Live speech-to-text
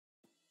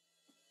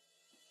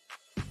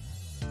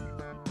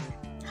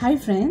Hi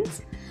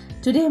friends,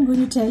 today I'm going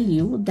to tell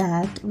you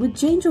that with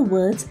change of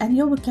words and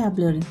your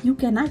vocabulary, you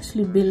can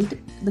actually build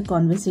the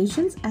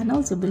conversations and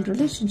also build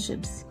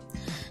relationships.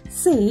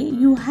 Say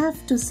you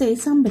have to say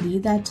somebody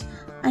that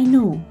I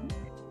know.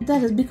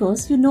 That is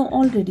because you know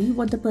already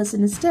what the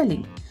person is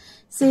telling.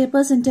 Say a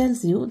person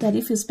tells you that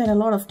if you spend a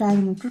lot of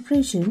time in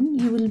preparation,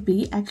 you will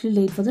be actually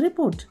late for the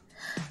report.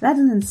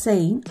 Rather than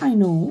saying, I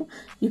know,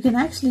 you can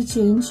actually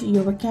change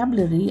your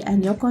vocabulary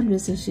and your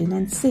conversation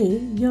and say,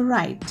 you're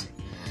right.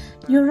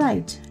 You're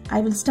right. I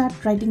will start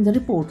writing the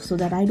report so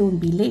that I don't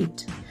be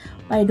late.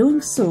 By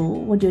doing so,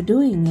 what you're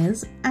doing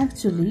is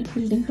actually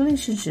building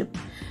relationship.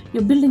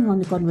 You're building on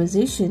the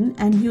conversation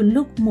and you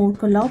look more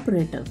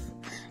collaborative.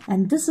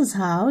 And this is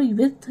how,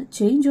 with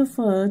change of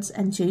words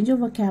and change of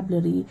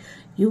vocabulary,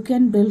 you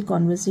can build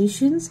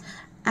conversations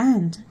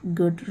and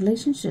good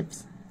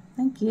relationships.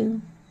 Thank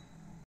you.